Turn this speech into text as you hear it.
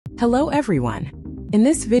Hello everyone. In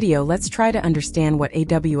this video, let's try to understand what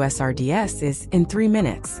AWS RDS is in 3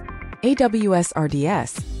 minutes. AWS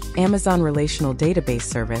RDS, Amazon Relational Database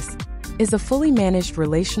Service, is a fully managed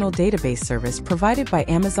relational database service provided by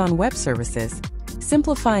Amazon Web Services,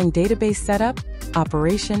 simplifying database setup,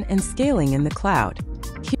 operation, and scaling in the cloud.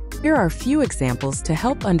 Here are a few examples to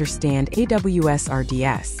help understand AWS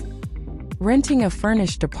RDS. Renting a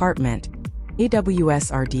furnished apartment.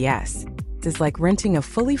 AWS RDS is like renting a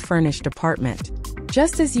fully furnished apartment.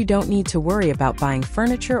 Just as you don't need to worry about buying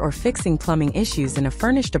furniture or fixing plumbing issues in a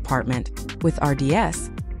furnished apartment, with RDS,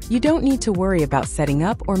 you don't need to worry about setting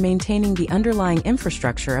up or maintaining the underlying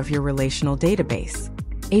infrastructure of your relational database.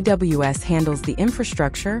 AWS handles the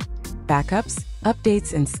infrastructure, backups,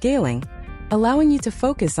 updates, and scaling, allowing you to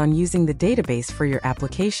focus on using the database for your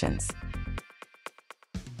applications.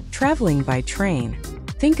 Traveling by train.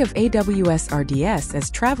 Think of AWS RDS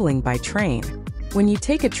as traveling by train. When you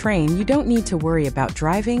take a train, you don't need to worry about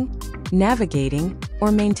driving, navigating,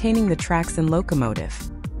 or maintaining the tracks and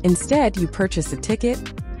locomotive. Instead, you purchase a ticket,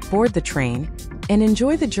 board the train, and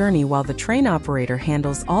enjoy the journey while the train operator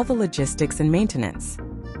handles all the logistics and maintenance.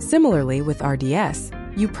 Similarly, with RDS,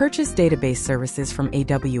 you purchase database services from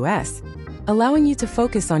AWS, allowing you to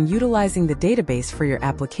focus on utilizing the database for your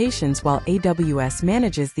applications while AWS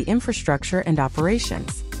manages the infrastructure and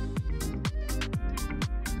operations.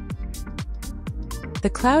 The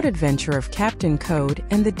Cloud Adventure of Captain Code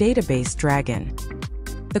and the Database Dragon.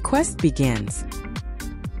 The quest begins.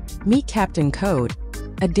 Meet Captain Code,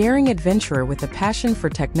 a daring adventurer with a passion for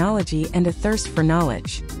technology and a thirst for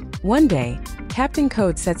knowledge. One day, Captain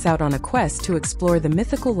Code sets out on a quest to explore the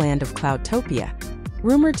mythical land of Cloudtopia,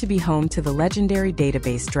 rumored to be home to the legendary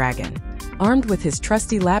database dragon. Armed with his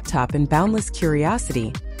trusty laptop and boundless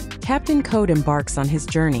curiosity, Captain Code embarks on his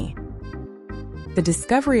journey. The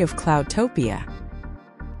discovery of Cloudtopia.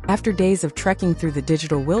 After days of trekking through the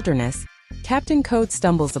digital wilderness, Captain Code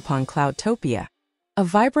stumbles upon Cloudtopia, a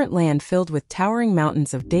vibrant land filled with towering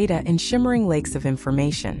mountains of data and shimmering lakes of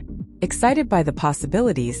information. Excited by the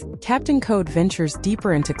possibilities, Captain Code ventures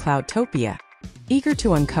deeper into Cloudtopia, eager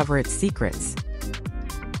to uncover its secrets.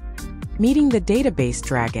 Meeting the database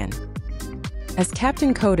dragon. As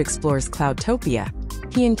Captain Code explores Cloudtopia,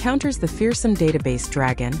 he encounters the fearsome database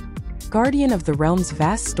dragon, guardian of the realm's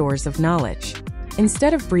vast stores of knowledge.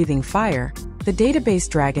 Instead of breathing fire, the database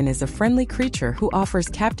dragon is a friendly creature who offers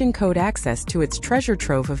Captain Code access to its treasure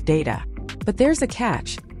trove of data. But there's a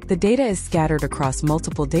catch. The data is scattered across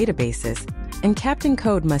multiple databases, and Captain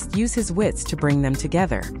Code must use his wits to bring them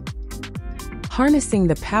together. Harnessing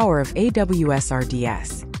the power of AWS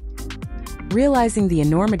RDS. Realizing the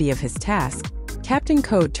enormity of his task, Captain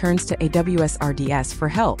Code turns to AWS RDS for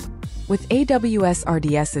help. With AWS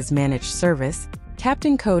RDS's managed service,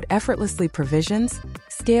 Captain Code effortlessly provisions,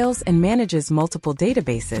 scales, and manages multiple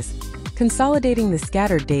databases, consolidating the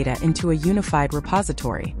scattered data into a unified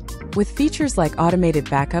repository. With features like automated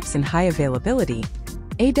backups and high availability,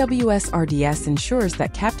 AWS RDS ensures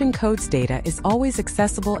that Captain Code's data is always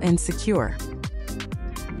accessible and secure.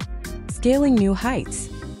 Scaling new heights.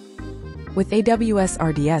 With AWS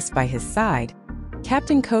RDS by his side,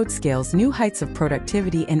 Captain Code scales new heights of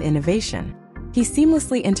productivity and innovation. He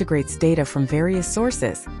seamlessly integrates data from various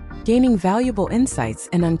sources, gaining valuable insights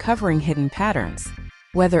and uncovering hidden patterns.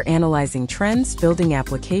 Whether analyzing trends, building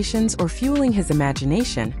applications, or fueling his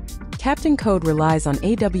imagination, Captain Code relies on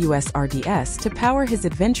AWS RDS to power his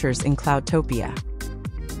adventures in Cloudtopia.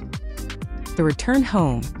 The return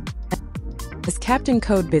home. As Captain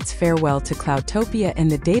Code bids farewell to Cloudtopia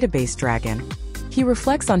and the database dragon, he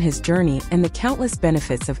reflects on his journey and the countless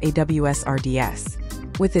benefits of AWS RDS.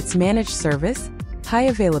 With its managed service, high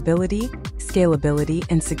availability, scalability,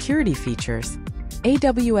 and security features,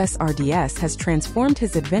 AWS RDS has transformed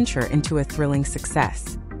his adventure into a thrilling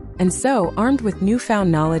success. And so, armed with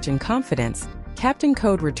newfound knowledge and confidence, Captain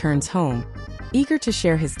Code returns home, eager to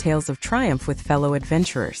share his tales of triumph with fellow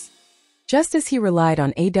adventurers. Just as he relied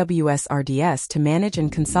on AWS RDS to manage and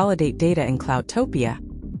consolidate data in Cloudtopia,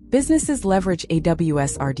 businesses leverage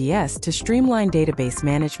AWS RDS to streamline database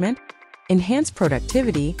management, enhance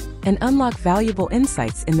productivity, and unlock valuable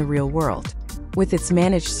insights in the real world. With its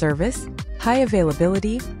managed service, high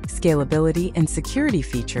availability, scalability, and security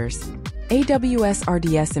features, AWS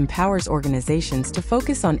RDS empowers organizations to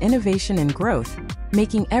focus on innovation and growth,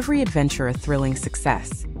 making every adventure a thrilling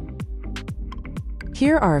success.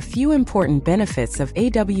 Here are a few important benefits of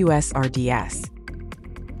AWS RDS.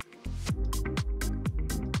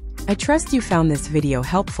 I trust you found this video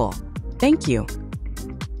helpful. Thank you.